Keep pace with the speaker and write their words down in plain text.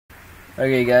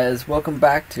Okay guys, welcome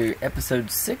back to episode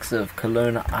 6 of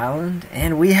Colona Island,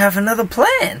 and we have another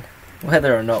plan!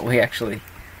 Whether or not we actually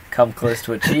come close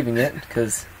to achieving it,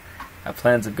 because our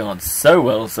plans have gone so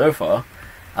well so far,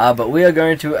 but we are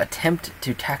going to attempt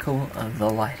to tackle the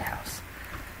lighthouse.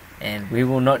 And we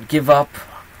will not give up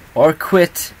or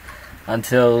quit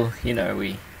until, you know,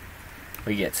 we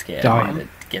get scared and it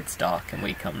gets dark and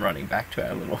we come running back to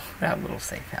our little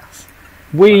safe house.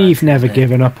 We've never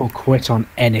given up or quit on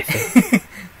anything.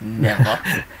 Never.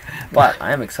 But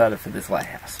I am excited for this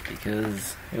lighthouse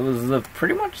because it was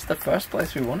pretty much the first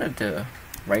place we wanted to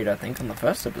raid, I think, on the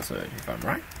first episode, if I'm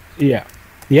right. Yeah.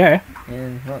 Yeah.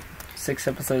 And what, 6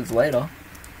 episodes later,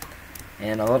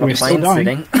 and a lot of We're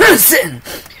planes still sitting.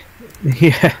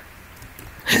 Yeah.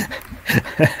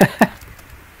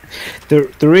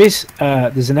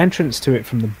 There's an entrance to it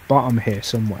from the bottom here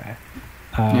somewhere.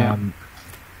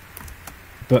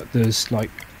 But there's like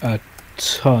a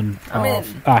ton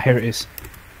of... Ah, here it is.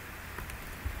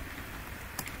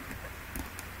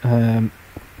 Hey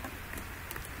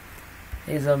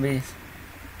zombies.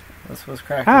 What's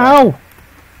cracking? Ow!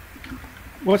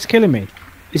 What's killing me?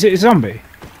 Is it a zombie?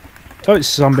 Oh, it's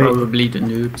a zombie. Probably the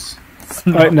noobs.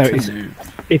 No,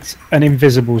 it's an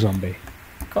invisible zombie.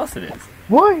 Of course it is.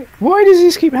 Why does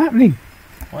this keep happening?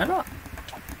 Why not?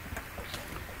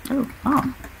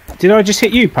 Oh. Did I just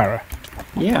hit you, Para?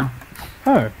 Yeah.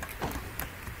 Oh,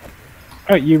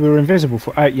 you were invisible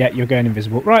for... Oh, yeah, you're going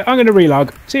invisible. Right, I'm going to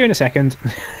relog. See you in a second.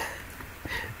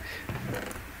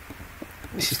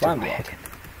 This is slime my block head.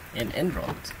 And end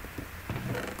rods.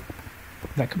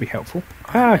 That could be helpful.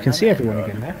 I can see everyone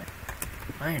again now.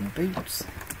 Iron boots.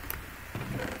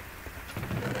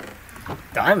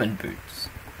 Diamond boots.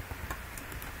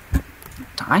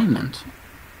 Diamond?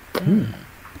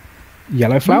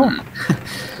 Yellow flower?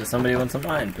 Does somebody want some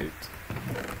iron boots?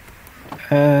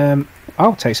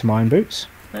 I'll take some iron boots.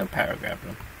 No, paragraph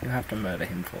them. You have to murder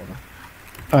him for them.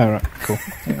 Oh, right, cool.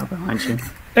 Yeah, behind you.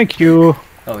 Thank you.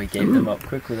 Oh, he gave them up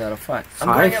quick without a fight.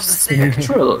 5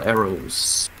 spectral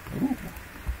arrows. Ooh.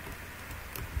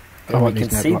 I We can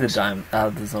see the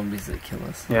zombies that kill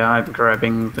us. Yeah, I'm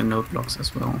grabbing the note blocks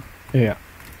as well. Yeah.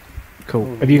 Cool.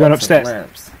 Ooh, have you gone lots of upstairs?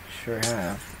 Lamps. Sure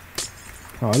have.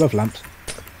 Oh, I love lamps.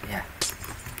 Yeah.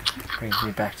 Brings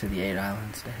me back to the 8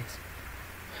 Islands days.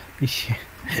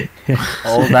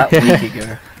 All that week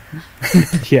ago.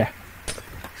 Yeah.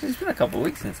 It's been a couple of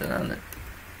weeks since then, hasn't it?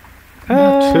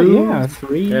 2, yeah.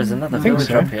 3. There's another think village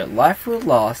so. up here. Life will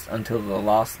last until the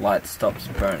last light stops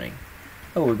burning.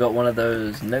 Oh, we got one of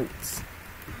those notes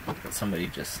that somebody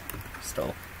just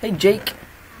stole. Hey, Jake.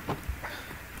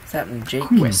 What's happening, Jake?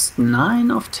 Quest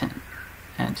 9 of 10.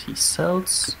 And he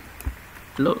sells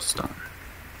glowstone.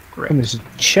 Great. And there's a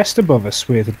chest above us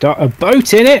with a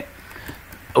boat in it.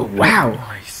 Oh, wow.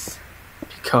 Nice.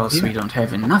 Because we don't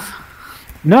have enough.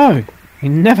 No, you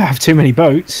never have too many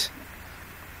boats.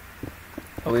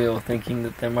 Are we all thinking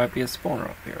that there might be a spawner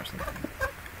up here or something?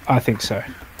 I think so.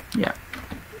 Yeah.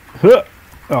 Huh.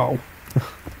 Oh.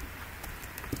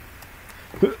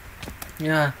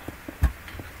 Yeah.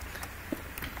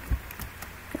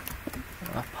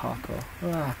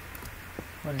 Parkour.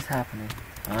 What is happening?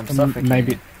 I'm suffocating.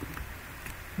 Maybe.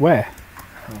 Where?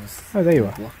 Oh, there you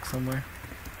are. Block somewhere.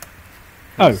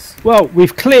 Oh, well,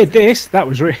 we've cleared this. That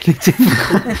was really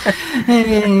difficult.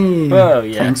 Hey! Oh,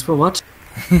 yeah. Thanks for watching.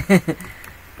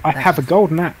 I have a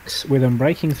golden axe with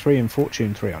Unbreaking 3 and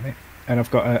Fortune 3 on it. And I've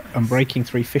got a Unbreaking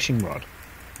 3 fishing rod.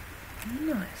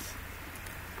 Nice.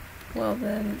 Well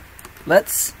then,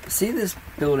 let's see this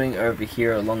building over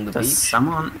here along the Does beach.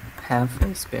 someone have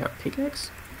a spare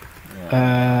pickaxe?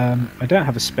 I don't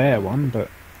have a spare one, but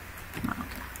Okay.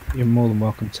 you're more than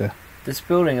welcome to. This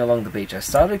building along the beach, I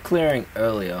started clearing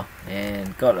earlier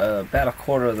and got about a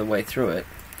quarter of the way through it.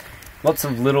 Lots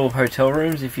of little hotel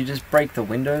rooms. If you just break the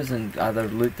windows and either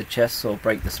loot the chests or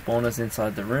break the spawners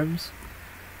inside the rooms.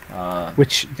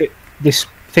 This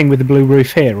thing with the blue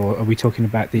roof here, or are we talking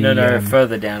about the... No,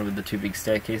 further down with the 2 big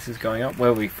staircases going up,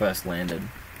 where we first landed.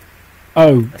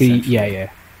 Oh,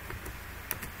 yeah.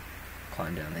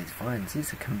 Climb down these vines.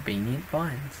 These are convenient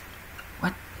vines.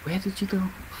 What? Where did you go?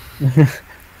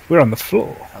 We're on the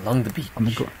floor. Along the beach. On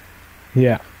the ground.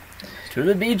 Yeah. To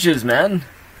the beaches, man.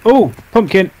 Oh,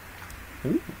 pumpkin.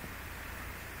 Ooh.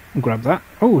 I'll grab that.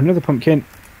 Oh, another pumpkin.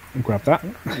 I'll grab that.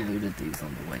 I looted these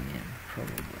on the way in,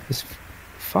 probably. There's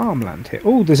farmland here.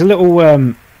 Oh, there's a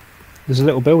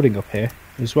little building up here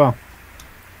as well.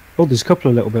 Oh, there's a couple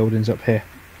of little buildings up here.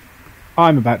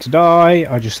 I'm about to die.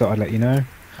 I just thought I'd let you know.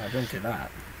 I don't do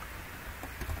that.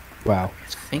 Wow. I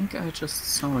think I just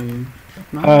saw you.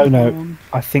 Oh no,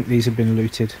 I think these have been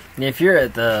looted. Yeah, if you're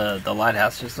at the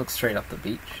lighthouse, just look straight up the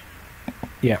beach.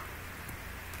 Yeah.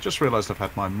 Just realised I've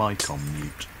had my mic on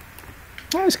mute.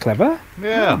 That was clever.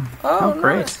 Yeah. Oh,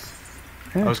 great. nice.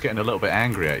 Yeah. I was getting a little bit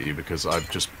angry at you because I've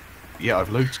just... Yeah, I've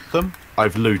looted them.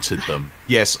 I've looted them.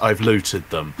 Yes, I've looted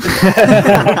them.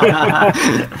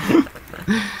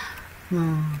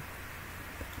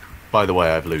 By the way,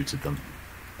 I've looted them.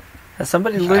 Has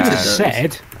somebody looted those?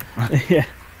 Said. Yeah.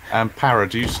 And Para,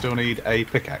 do you still need a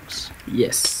pickaxe?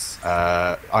 Yes.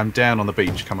 I'm down on the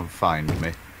beach. Come and find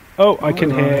me. Oh, I can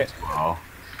hear. Oh,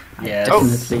 Yeah,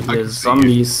 Definitely I hear can see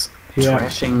zombies Yeah.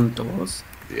 trashing doors.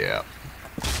 yeah.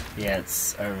 yeah,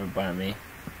 it's over by me.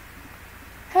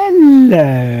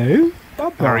 Hello. Bye-bye.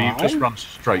 Para, you've just run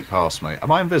straight past me.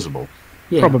 Am I invisible?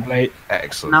 Yeah. Probably.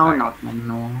 Excellent. No, Hang on. not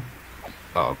anymore.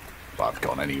 Oh, I've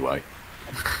gone anyway.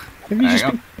 Have you just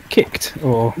Hang been kicked?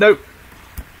 Or Nope.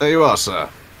 There you are, sir.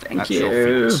 Thank At you.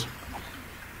 your feet.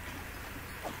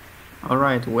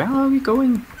 Alright, where are we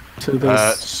going? To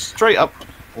this Straight up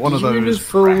one of those.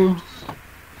 beautiful... ramps.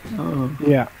 Oh,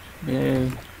 yeah.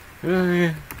 yay.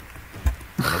 One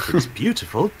of these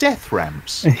beautiful death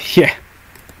ramps. Yeah.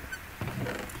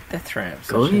 Death ramps.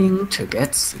 Going to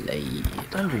get slayed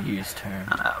Underused term.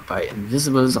 by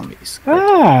invisible zombies.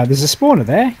 Ah, there's a spawner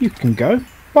there. You can go.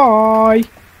 Bye.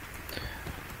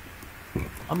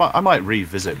 I might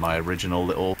revisit my original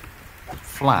little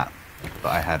flat that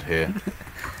I had here.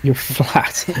 You're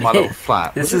flat. My little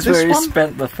flat. This Was is it where you one?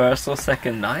 spent the first or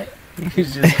second night. You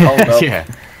just hold up Yeah.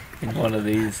 in one of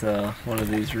these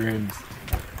rooms.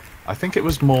 I think it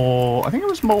was more.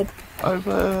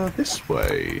 Over this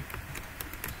way.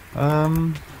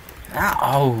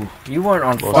 Oh, you weren't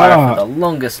on What's fire that? for the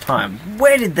longest time.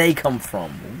 Where did they come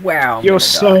from? Wow. I'm You're gonna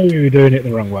so die. doing it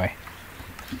the wrong way.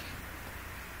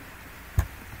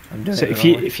 I'm doing So it if the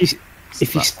you wrong way.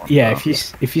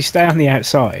 if you stay on the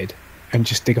outside and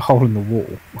just dig a hole in the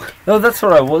wall. No, that's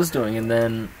what I was doing, and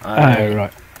then I... Oh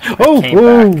right. Oh, came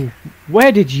oh,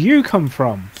 where did you come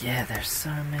from? Yeah, there's so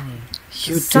many.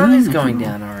 You The sun is do going know.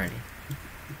 down already.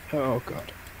 Oh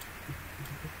god.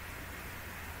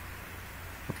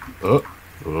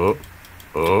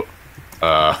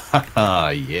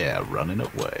 Yeah, running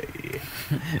away.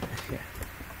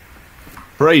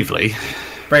 Bravely,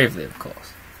 Bravely, of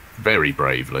course. very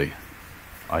bravely.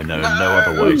 I know no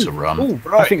other way to run.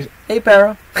 Oh, I think Hey,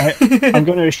 Para. I'm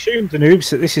going to assume the noobs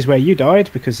that this is where you died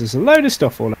because there's a load of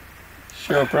stuff all over.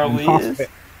 Sure, probably Half of is. it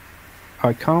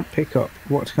I can't pick up.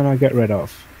 What can I get rid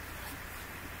of?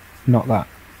 Not that.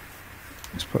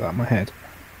 Let's put that in my head.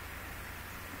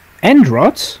 End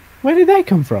rods? Where did they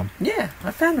come from? Yeah,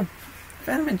 I found them.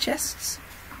 Found them in chests.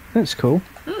 That's cool.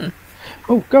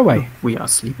 Oh, go away. We are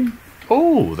sleeping?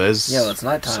 Oh, there's Yeah, well, it's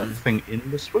nighttime. something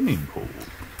in the swimming pool.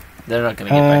 They're not going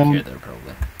to get back here, though,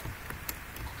 probably.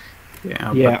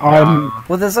 Yeah, Yeah, but, I'm-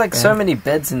 Well, there's like so Yeah. many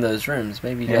beds in those rooms.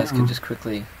 Maybe you guys Yeah. could just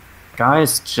quickly...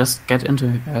 guys, just get into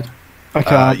bed. I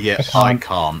can't. Yeah, I I can't.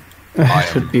 can't. I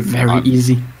Should am be very I'm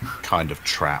easy. kind of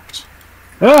trapped.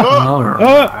 Ah!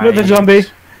 Alright. Look, the zombie.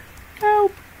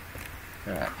 Help.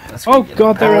 Alright, let's Oh get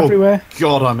god, they're Oh. everywhere.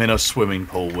 God, I'm in a swimming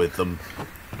pool with them.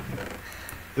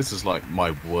 This is like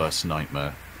my worst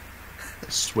nightmare.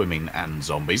 Swimming and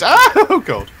zombies. Ah! Oh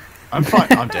god. I'm fine.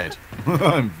 I'm dead.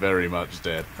 I'm very much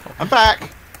dead. I'm back.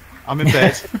 I'm in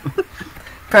bed.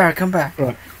 Para, come back.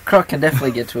 Right. Croc can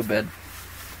definitely get to a bed.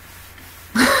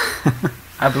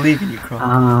 I believe in you, Croc.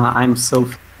 I'm so...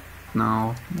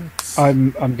 No.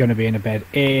 I'm going to be in a bed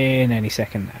in any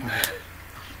second now.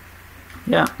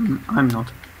 Yeah, I'm not.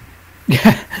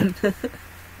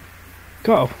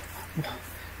 God.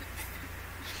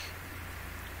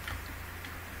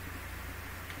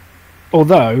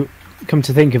 Although, come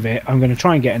to think of it, I'm going to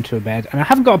try and get into a bed, and I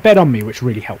haven't got a bed on me, which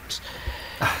really helps.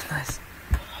 Nice.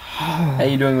 How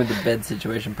you doing with the bed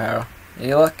situation, Para?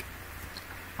 Any luck?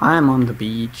 I'm on the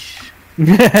beach.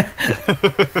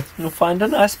 You'll find a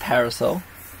nice parasol.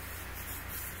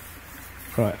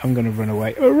 Right, I'm going to run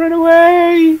away. Oh, run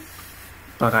away!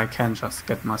 But I can just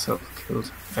get myself killed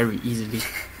very easily.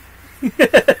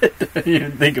 Don't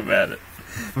even think about it.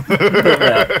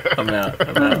 I'm out.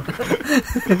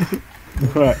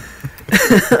 Right.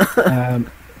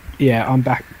 Yeah, I'm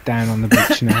back down on the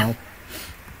beach now.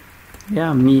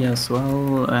 Yeah, me as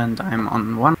well, and I'm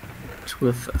on one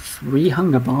with 3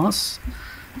 hunger bars,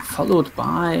 followed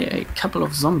by a couple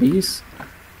of zombies,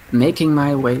 making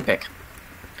my way back.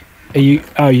 Are you?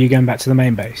 Oh, you going back to the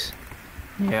main base?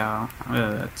 Yeah,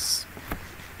 it's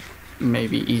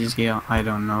maybe easier, I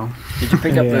don't know. Did you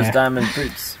pick up those Yeah. diamond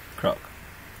boots, Croc?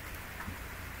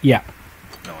 Yeah,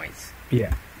 Nice.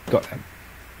 yeah, got them.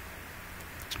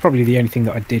 It's probably the only thing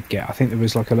that I did get. I think there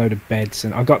was like a load of beds,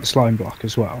 and I got the slime block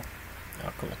as well.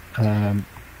 Oh, cool.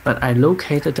 But I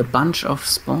located a bunch of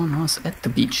spawners at the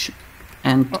beach.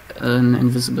 And an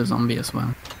invisible zombie as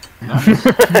well.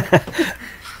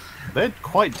 They're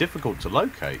quite difficult to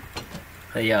locate.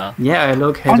 Yeah. Yeah, I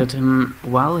located him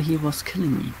while he was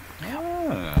killing me.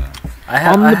 Ah.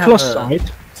 On the plus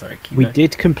side, Sorry, keep we going.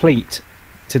 did complete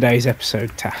today's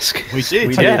episode task. We did,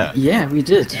 We yeah. Yeah, we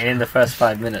did. And in the first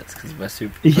 5 minutes, because we're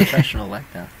super Yeah. professional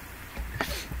like that.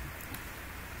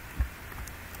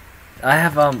 I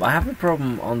have a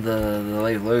problem on the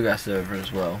Late Loga server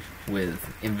as well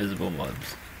with invisible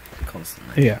mobs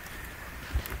constantly. Yeah.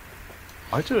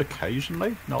 I do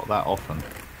occasionally, not that often.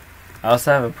 I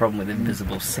also have a problem with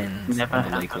invisible sins Never on the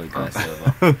had Late that Loga problem.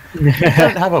 server. You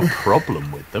don't have a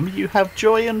problem with them, you have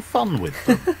joy and fun with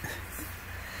them.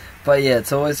 But yeah,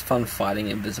 it's always fun fighting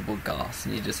invisible gas,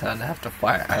 and you just have to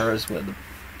fire arrows where the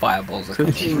fireballs are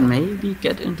coming Could you from. maybe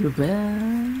get into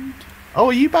bed? Oh,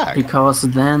 are you back? Because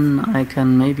then I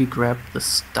can maybe grab the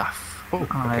stuff Oh,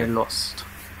 I okay. lost.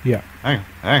 Yeah. Hang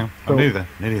on. Cool. I'm nearly there.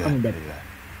 Nearly there. I'm in bed. Nearly there.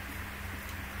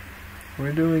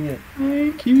 We're doing it.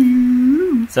 Thank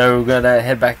you. So we're gonna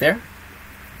head back there?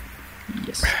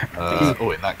 Yes.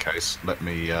 In that case, let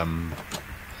me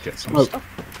get some Oh, stuff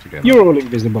together. You're all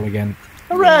invisible again.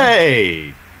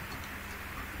 Hooray!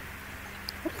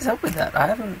 What is up with that? I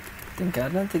don't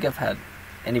think I've had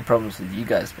any problems with you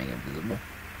guys being invisible.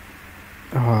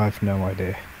 Oh, I've no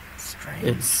idea. Strange.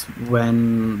 It's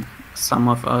when some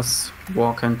of us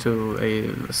walk into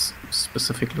a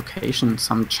specific location,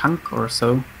 some chunk or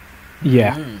so.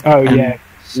 Yeah. Mm. Oh, And yeah.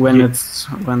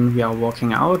 When we are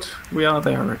walking out, we are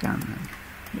there again.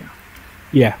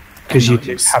 Yeah, because I you know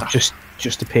your have stuff.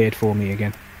 just appeared for me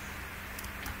again.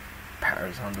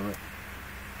 Powers onto it.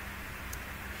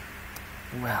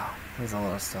 Wow, there's a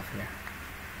lot of stuff here.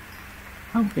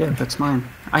 Oh yeah, that's mine.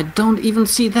 I don't even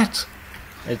see that.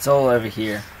 It's all over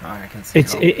here. Oh, I can see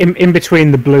It's it all. in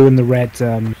between the blue and the red.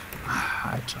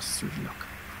 I just look.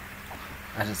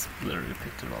 I just literally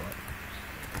picked it all up.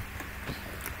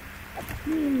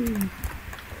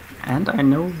 And I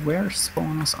know where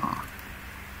spawners are.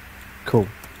 Cool.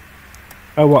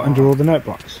 Oh, what, under all the note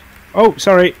blocks? Oh,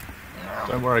 sorry.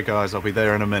 Don't worry, guys. I'll be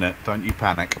there in a minute. Don't you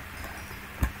panic.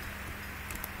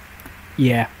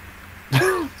 Yeah.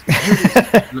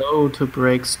 Low to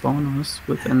break spawners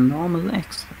with a normal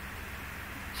axe.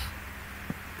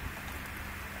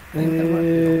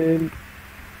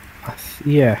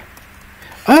 Yeah.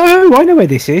 Oh, I know where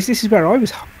this is. This is where I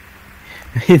was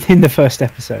in the first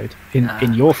episode.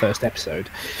 In your first episode.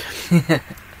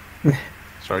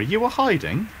 Sorry, you were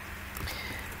hiding?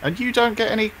 And you don't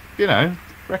get any,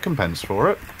 recompense for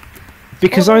it?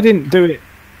 Because I didn't do it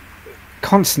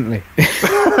constantly.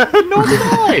 Nor did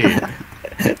I!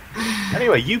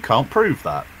 Anyway, you can't prove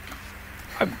that.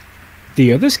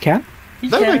 The others can.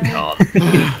 No, they can't.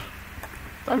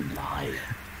 Don't lie.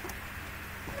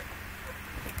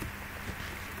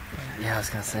 Yeah, I was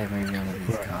gonna say maybe one of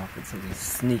these carpets, of these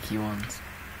sneaky ones.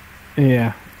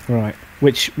 Yeah. Right.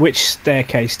 Which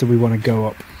staircase do we want to go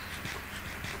up?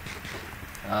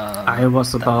 I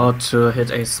was that about one. to hit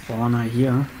a spawner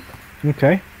here,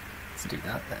 Okay. Let's do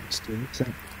that then. Let's do it.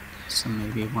 so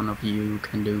maybe one of you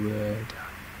can do it.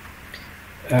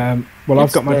 Well, I've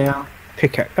It's got my there.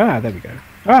 pickaxe. Ah, there we go.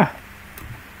 Ah.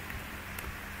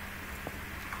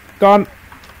 Gone.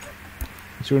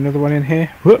 Is there another one in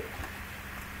here? Whoop.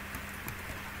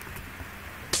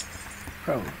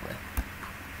 Probably.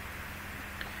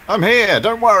 I'm here,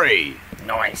 don't worry!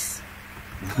 Nice.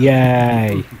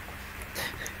 Yay.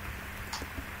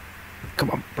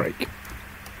 Come on, break.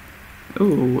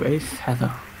 Ooh, a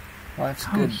feather. Life's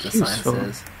How good, the sign useful.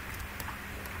 says.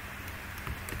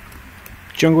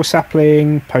 Jungle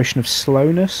sapling, potion of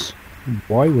slowness.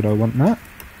 Why would I want that?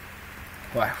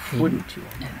 Why wouldn't you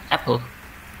want that? Apple.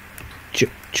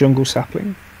 Jungle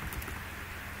sapling.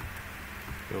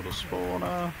 Build a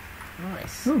spawner.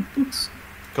 Nice. Oh, boots.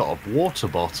 Got a water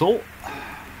bottle.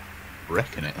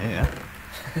 Reckon it here.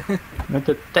 Where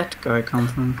did that guy come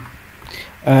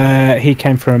from? He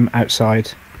came from outside.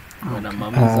 When a Okay.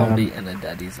 mummy zombie and a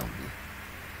daddy zombie.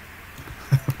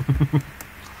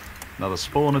 Another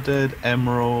spawner dead.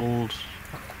 Emerald.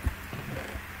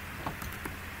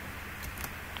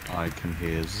 I can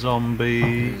hear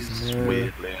zombies. No.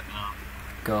 Weirdly enough.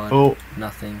 God, Oh.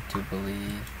 nothing to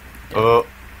believe.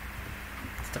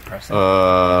 It's depressing.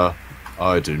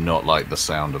 I do not like the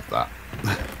sound of that.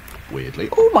 Weirdly.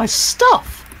 Oh, my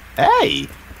stuff! Hey!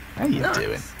 How you Nice.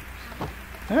 doing?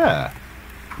 Yeah.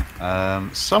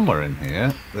 Somewhere in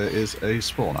here, there is a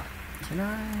spawner. Can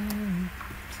I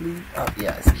please? Oh,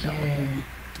 yeah, I see that one.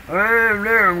 Oh,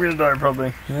 no, I'm gonna die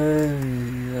probably. I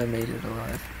made it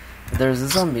alive. There's a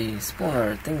zombie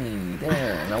spawner thingy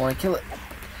there, and I want to kill it.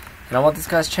 And I want this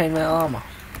guy's chainmail armor.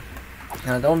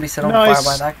 And I don't want to be set on fire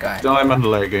by that guy. Diamond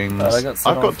leggings.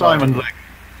 I've got diamond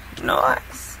leggings.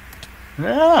 Nice.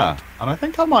 Yeah, and I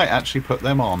think I might actually put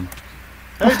them on.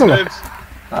 Hey, feel like- Denoobz.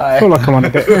 I feel like I'm on a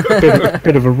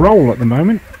bit of a roll at the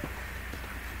moment.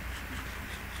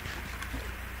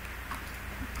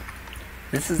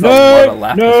 This is a lot of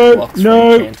lapis blocks for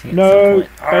enchanting at some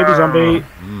point. baby zombie.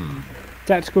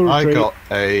 Tactical I retreat. got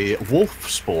a wolf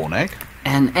spawn egg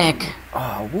An egg.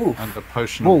 Oh, wolf. and a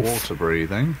potion Wolf. of water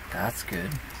breathing. That's good.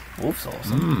 Wolf's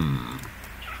awesome.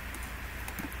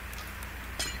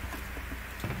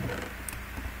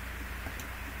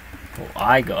 Well,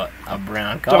 I got a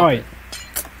brown carpet.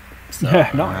 So,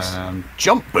 Yeah, nice.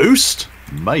 Jump boost,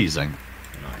 amazing.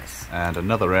 Nice. And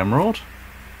another emerald.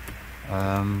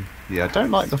 Yeah, I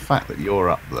don't like the fact that you're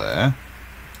up there.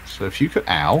 So if you could,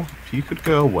 if you could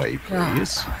go away,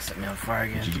 please. Oh, set me on fire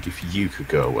again. If you could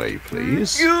go away,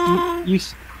 please. You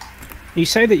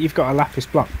say that you've got a lapis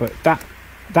block, but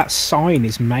that sign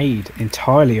is made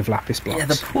entirely of lapis blocks. Yeah,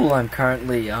 the pool I'm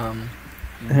currently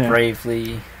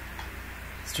bravely,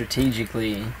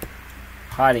 strategically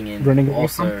hiding in Running away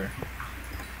also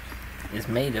is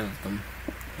made of them,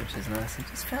 which is nice. I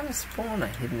just found a spawner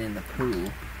hidden in the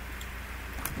pool.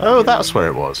 Oh, that's where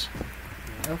it was.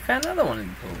 I found another one in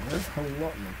the pool. There's a whole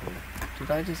lot in the pool.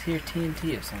 Did I just hear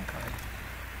TNT of some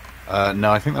kind?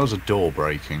 No, I think that was a door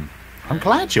breaking. I'm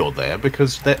glad you're there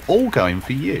because they're all going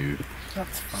for you.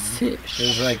 That's fun. Fish.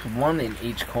 There's like one in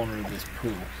each corner of this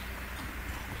pool.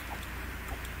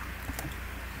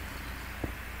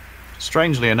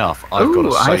 Strangely enough, I've got a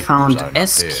Ooh, safe I found zone up here.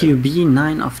 SQB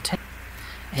 9 of 10.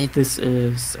 Hey, this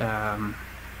is a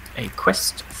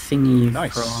quest thingy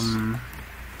Nice. from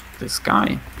this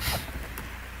guy.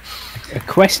 A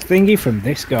quest thingy from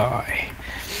this guy.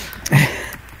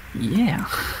 Yeah.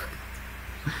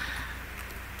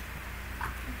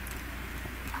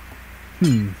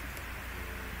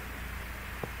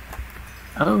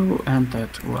 Oh, and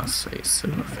that was a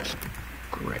silverfish.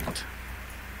 Great.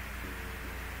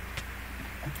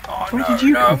 Where did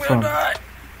you come from? Run.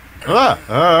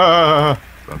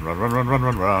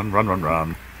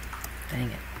 Dang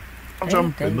it. I'll Dang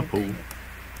jump it, in the dang it, pool. dang it.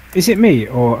 Is it me,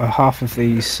 or are half of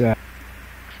these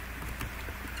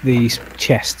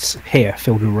chests here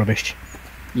filled with rubbish?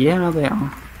 Yeah, they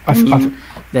are. I've,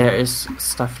 There is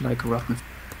stuff like rotten.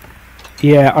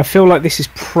 yeah, I feel like this is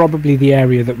probably the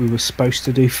area that we were supposed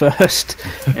to do first.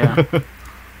 Yeah.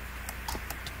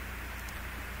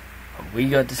 We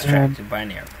got distracted by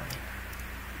an airplane.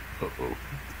 Uh-oh.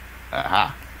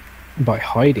 Aha. By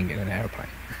hiding in an aeroplane.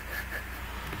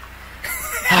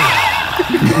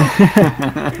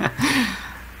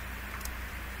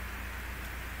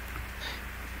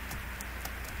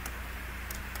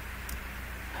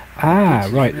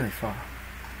 It's right. Really far.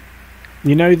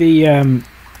 You know the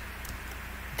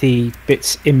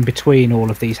bits in between all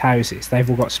of these houses? They've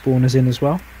all got spawners in as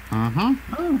well. Mm-hmm.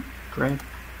 Oh, great.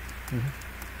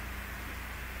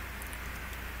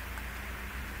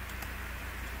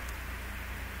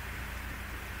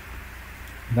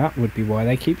 That would be why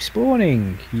they keep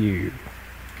spawning you.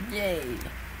 Yay!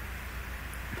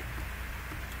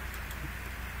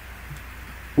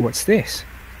 What's this?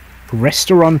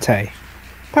 Restaurante.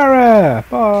 Para!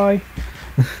 Bye!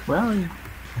 Well,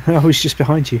 I was just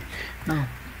behind you. no.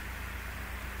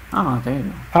 Oh, there you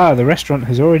go. Ah, the restaurant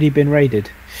has already been raided.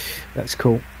 That's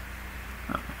cool.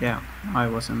 Yeah, I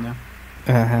was in there.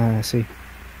 I see.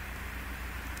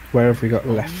 Where have we got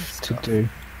left to stuff. do?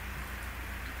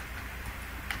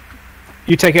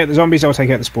 You take out the zombies, I'll take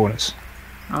out the spawners.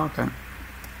 Okay.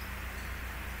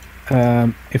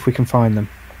 If we can find them.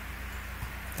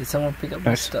 Did someone pick up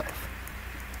my Nice. stuff?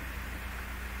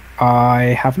 I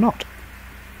have not.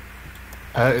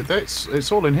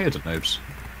 It's all in here, Denoobz.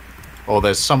 Or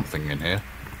there's something in here.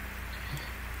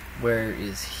 Where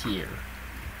is here?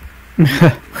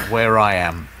 Where I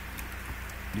am.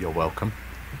 You're welcome.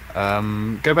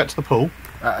 Go back to the pool.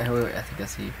 Wait, I think I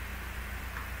see.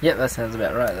 Yep, that sounds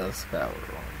about right. That was about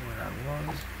where I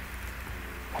was.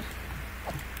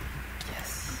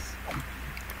 Yes.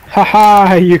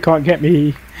 Haha, you can't get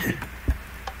me.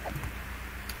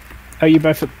 Are you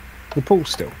both at the pool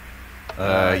still?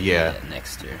 Yeah.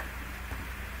 Next year.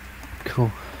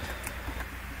 Cool.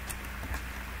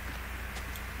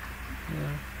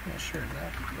 Yeah, sure,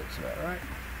 that looks about right.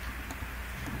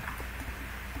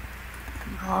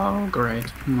 Oh, great.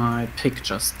 My pick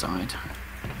just died.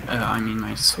 I mean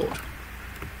my sword.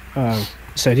 Oh,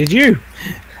 so did you?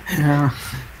 Yeah.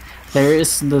 There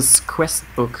is this quest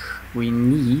book we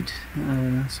need,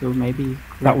 so maybe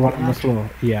That grab one on the floor.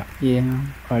 Yeah, Yeah.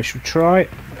 I should try.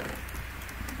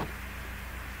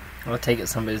 I'll take it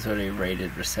somebody's already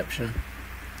raided reception.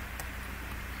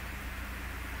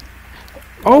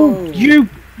 Oh, Whoa. you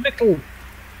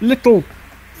little,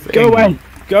 go away,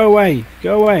 go away,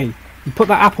 go away! You put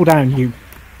that apple down, you.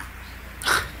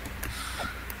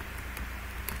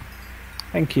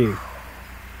 Thank you.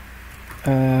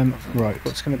 Right,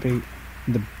 what's going to be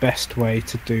the best way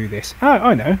to do this? Oh,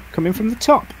 I know. Come in from the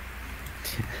top.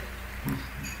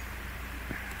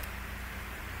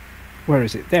 Where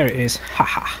is it? There it is.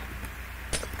 Haha.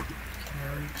 Can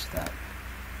I reach that?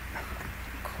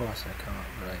 Of course I can't,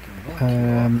 but I can block you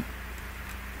off.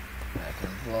 I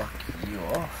can block you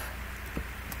off.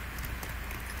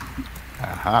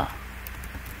 Aha.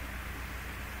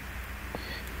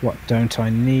 What don't I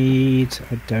need?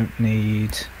 I don't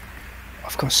need...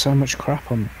 I've got so much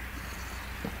crap on me.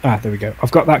 Ah, there we go.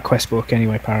 I've got that quest book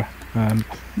anyway, Para.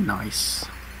 Nice.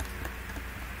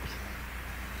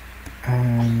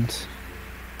 And...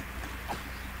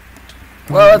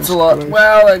 Well, that's a lot.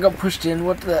 Well, I got pushed in.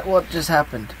 What just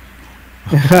happened?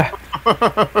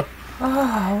 Oh,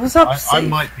 I was up I safe.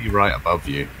 might be right above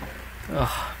you.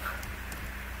 Oh.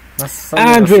 That's something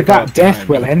And I with forgot that death, behind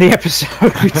we'll me. end the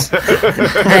episode.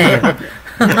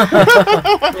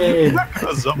 Hey,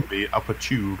 A zombie up a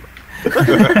tube.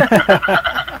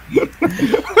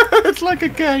 It's like a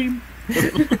game.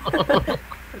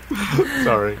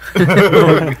 Sorry.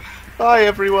 Bye,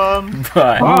 everyone.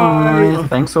 bye. Bye.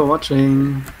 Thanks for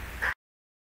watching.